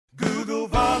Google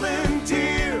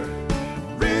volunteer,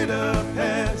 rid a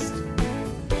pest.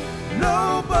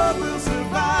 No bug will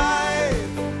survive.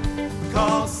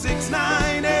 Call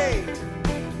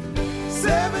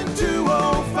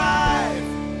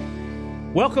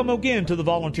 698-7205. Welcome again to the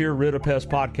Volunteer Rid a Pest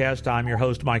podcast. I'm your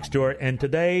host, Mike Stewart, and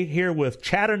today here with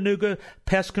Chattanooga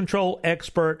pest control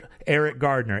expert Eric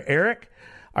Gardner. Eric,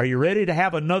 are you ready to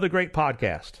have another great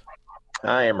podcast?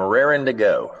 I am raring to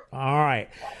go. All right.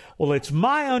 Well, it's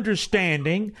my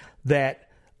understanding that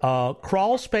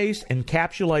crawl space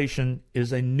encapsulation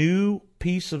is a new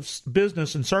piece of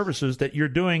business and services that you're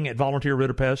doing at Volunteer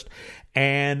Rid a Pest,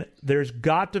 and there's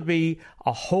got to be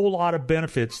a whole lot of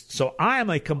benefits. So I am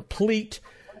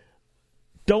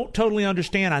don't totally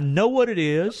understand. I know what it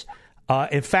is.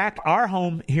 In fact, our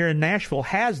home here in Nashville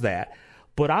has that.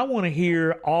 But I want to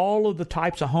hear all of the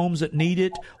types of homes that need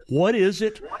it. What is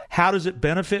it? How does it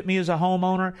benefit me as a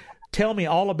homeowner? Tell me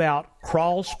all about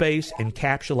crawl space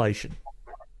encapsulation.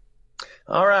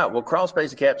 All right. Well, crawl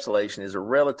space encapsulation is a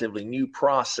relatively new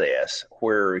process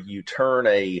where you turn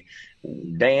a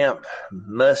damp,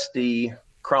 musty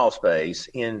crawl space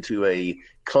into a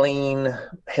clean,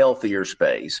 healthier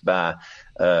space by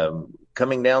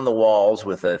coming down the walls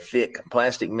with a thick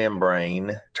plastic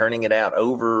membrane, turning it out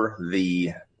over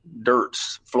the dirt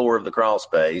floor of the crawl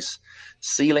space,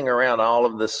 sealing around all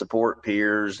of the support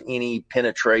piers, any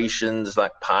penetrations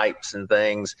like pipes and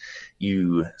things,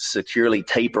 you securely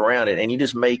tape around it, and you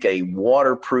just make a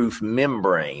waterproof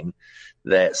membrane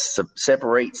that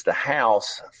separates the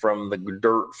house from the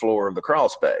dirt floor of the crawl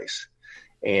space.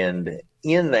 And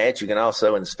in that, you can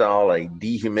also install a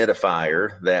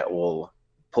dehumidifier that will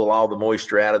pull all the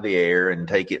moisture out of the air and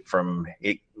take it from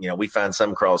it. You know, we find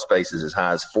some crawl spaces as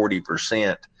high as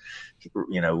 40%,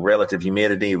 relative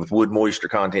humidity with wood moisture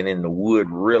content in the wood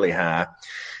really high,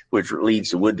 which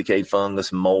leads to wood decay,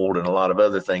 fungus, mold, and a lot of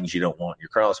other things you don't want in your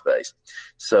crawl space.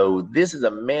 So this is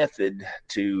a method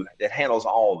that handles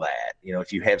all that. You know,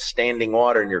 if you have standing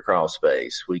water in your crawl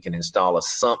space, we can install a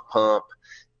sump pump,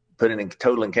 put in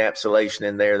total encapsulation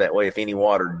in there. That way, if any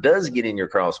water does get in your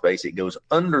crawl space, it goes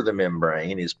under the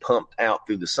membrane, is pumped out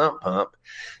through the sump pump,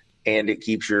 and it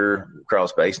keeps your crawl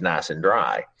space nice and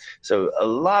dry. So a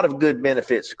lot of good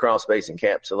benefits to crawl space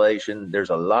encapsulation. There's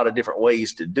a lot of different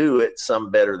ways to do it, some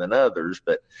better than others,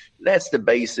 but that's the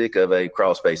basic of a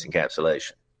crawl space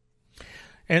encapsulation.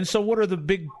 And so what are the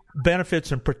big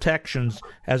benefits and protections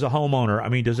as a homeowner? I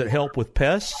mean, does it help with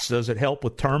pests? Does it help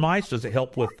with termites? Does it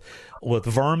help with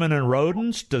vermin and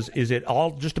rodents? Is it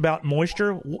all just about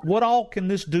moisture? What all can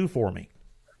this do for me?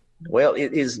 Well,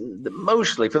 it is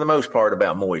mostly, for the most part,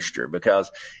 about moisture,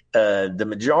 because the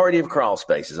majority of crawl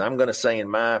spaces, I'm going to say in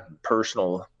my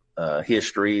personal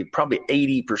history, probably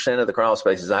 80% of the crawl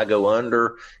spaces I go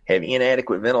under have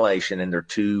inadequate ventilation and they're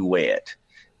too wet.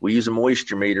 We use a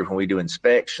moisture meter when we do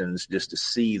inspections just to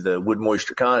see the wood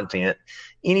moisture content.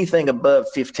 Anything above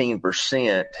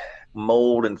 15%,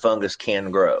 mold and fungus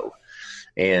can grow.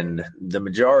 And the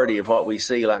majority of what we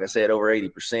see, like I said, over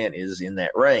 80% is in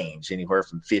that range, anywhere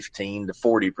from 15 to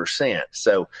 40%.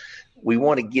 So we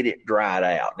want to get it dried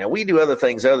out. Now, we do other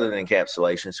things other than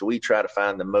encapsulation, so we try to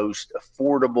find the most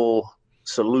affordable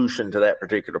solution to that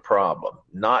particular problem.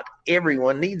 Not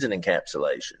everyone needs an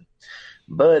encapsulation.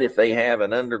 But if they have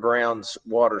an underground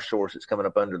water source that's coming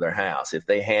up under their house, if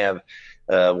they have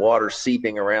water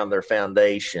seeping around their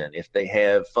foundation, if they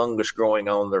have fungus growing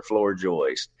on their floor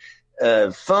joist,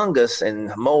 fungus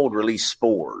and mold release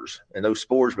spores, and those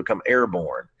spores become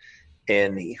airborne.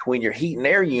 And when your heat and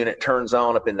air unit turns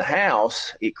on up in the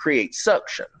house, it creates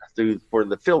suction through where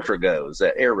the filter goes,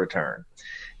 that air return.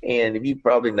 And if you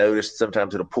probably noticed,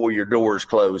 sometimes it'll pull your doors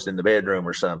closed in the bedroom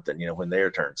or something, when the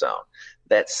air turns on.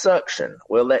 That suction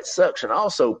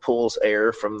also pulls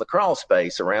air from the crawl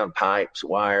space around pipes,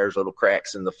 wires, little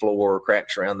cracks in the floor,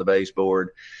 cracks around the baseboard.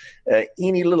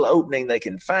 Any little opening they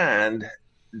can find,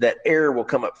 that air will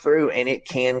come up through, and it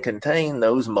can contain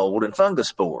those mold and fungus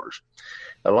spores.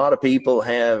 A lot of people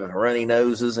have runny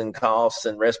noses and coughs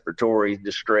and respiratory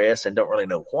distress and don't really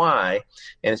know why,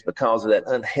 and it's because of that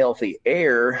unhealthy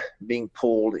air being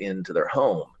pulled into their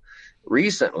home.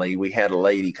 Recently, we had a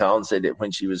lady call and said that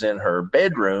when she was in her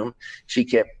bedroom, she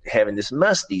kept having this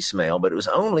musty smell, but it was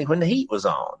only when the heat was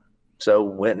on. So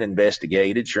went and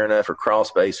investigated. Sure enough, her crawl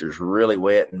space was really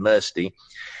wet and musty.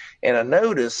 And I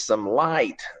noticed some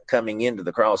light coming into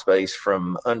the crawl space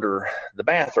from under the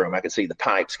bathroom. I could see the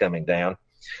pipes coming down.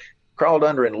 Crawled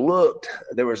under and looked.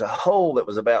 There was a hole that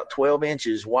was about 12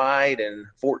 inches wide and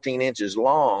 14 inches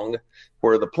long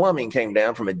where the plumbing came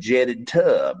down from a jetted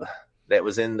tub that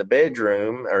was in the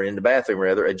bedroom, or in the bathroom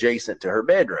rather, adjacent to her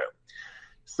bedroom.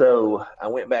 So I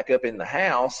went back up in the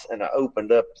house and I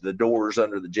opened up the doors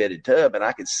under the jetted tub, and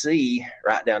I could see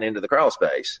right down into the crawl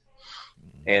space.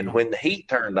 And when the heat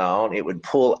turned on, it would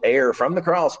pull air from the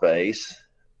crawl space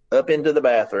up into the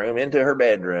bathroom, into her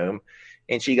bedroom,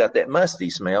 and she got that musty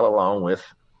smell along with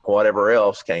whatever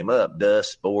else came up,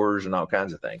 dust, spores, and all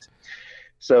kinds of things.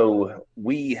 So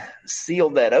we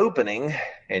sealed that opening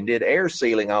and did air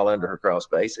sealing all under her crawl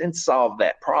space and solved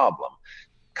that problem.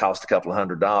 Cost a couple of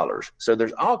 $100. So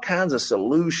there's all kinds of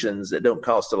solutions that don't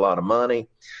cost a lot of money.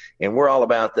 And we're all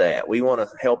about that. We want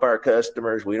to help our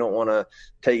customers. We don't want to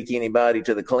take anybody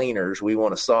to the cleaners. We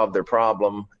want to solve their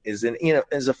problem as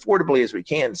affordably as we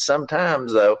can.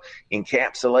 Sometimes, though,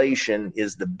 encapsulation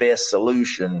is the best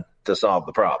solution to solve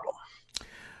the problem.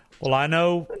 Well, I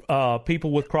know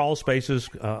people with crawl spaces,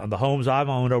 the homes I've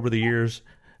owned over the years,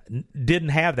 didn't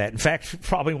have that. In fact,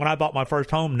 probably when I bought my first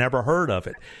home, never heard of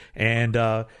it. And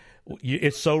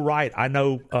it's so right. I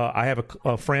know I have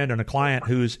a friend and a client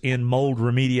who's in mold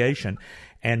remediation,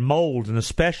 and mold, and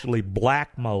especially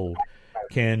black mold,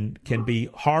 can be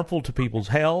harmful to people's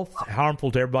health,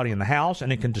 harmful to everybody in the house,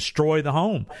 and it can destroy the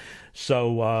home.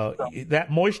 So that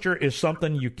moisture is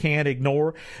something you can't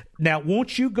ignore. Now,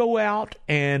 won't you go out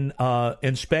and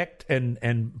inspect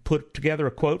and put together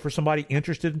a quote for somebody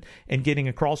interested in getting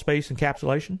a crawl space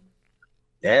encapsulation?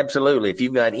 Absolutely. If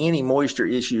you've got any moisture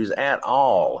issues at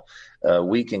all,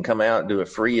 we can come out and do a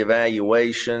free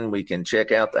evaluation. We can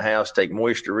check out the house, take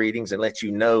moisture readings, and let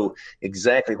you know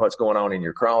exactly what's going on in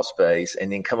your crawl space,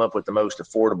 and then come up with the most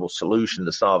affordable solution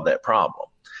to solve that problem.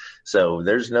 So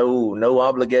there's no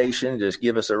obligation. Just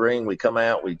give us a ring. We come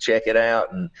out, we check it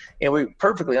out, and we're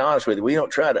perfectly honest with you. We don't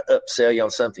try to upsell you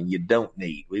on something you don't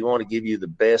need. We want to give you the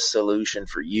best solution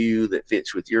for you that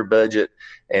fits with your budget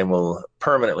and will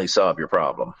permanently solve your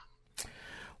problem.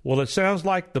 Well, it sounds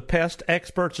like the pest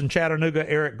experts in Chattanooga,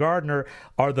 Eric Gardner,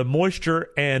 are the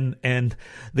moisture and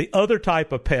the other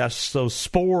type of pests, so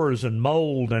spores and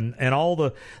mold and all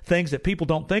the things that people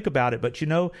don't think about it. But,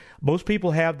 most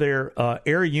people have their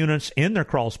air units in their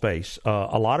crawl space.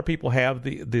 A lot of people have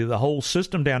the whole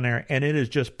system down there, and it is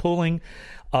just pulling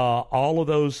all of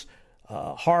those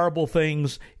horrible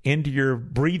things into your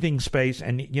breathing space.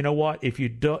 And you know what? If you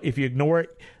ignore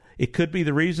it, it could be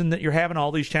the reason that you're having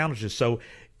all these challenges. So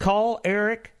call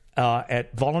Eric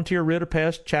at Volunteer Rid of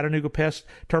Pest, Chattanooga Pest,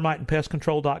 Termite and Pest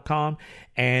Control.com,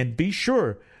 and be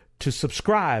sure to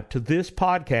subscribe to this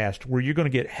podcast where you're going to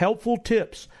get helpful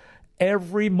tips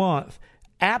every month,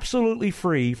 absolutely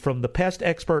free, from the pest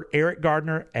expert Eric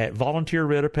Gardner at Volunteer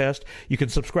Rid of Pest. You can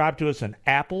subscribe to us on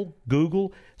Apple,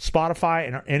 Google, Spotify,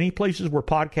 and any places where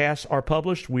podcasts are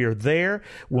published. We are there.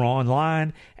 We're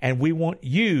online, and we want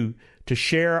you to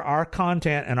share our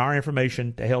content and our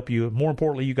information to help you. More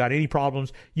importantly, you got any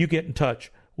problems, you get in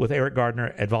touch with Eric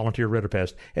Gardner at Volunteer Rid of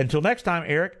Pest. Until next time,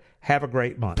 Eric, have a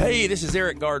great month. Hey, this is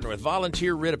Eric Gardner with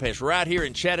Volunteer Rid of Pest right here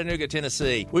in Chattanooga,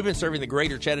 Tennessee. We've been serving the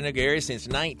greater Chattanooga area since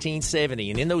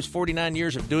 1970, and in those 49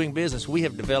 years of doing business, we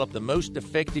have developed the most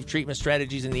effective treatment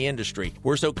strategies in the industry.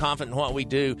 We're so confident in what we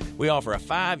do, we offer a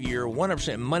 5-year,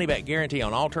 100% money-back guarantee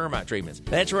on all termite treatments.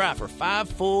 That's right, for 5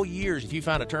 full years, if you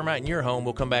find a termite in your home,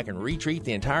 we'll come back and retreat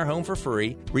the entire home for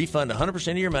free, refund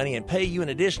 100% of your money, and pay you an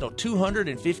additional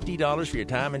 $250 for your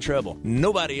time and trouble.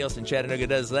 Nobody else in Chattanooga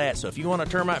does that, so if you want a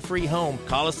termite-free home,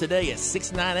 call us today at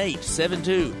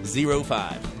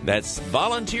 698-7205. That's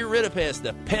Volunteer Rid of Pest,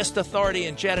 the pest authority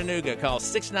in Chattanooga. Call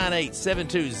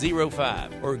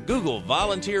 698-7205 or Google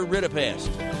Volunteer Rid of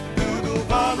Pest. Google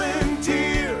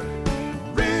Volunteer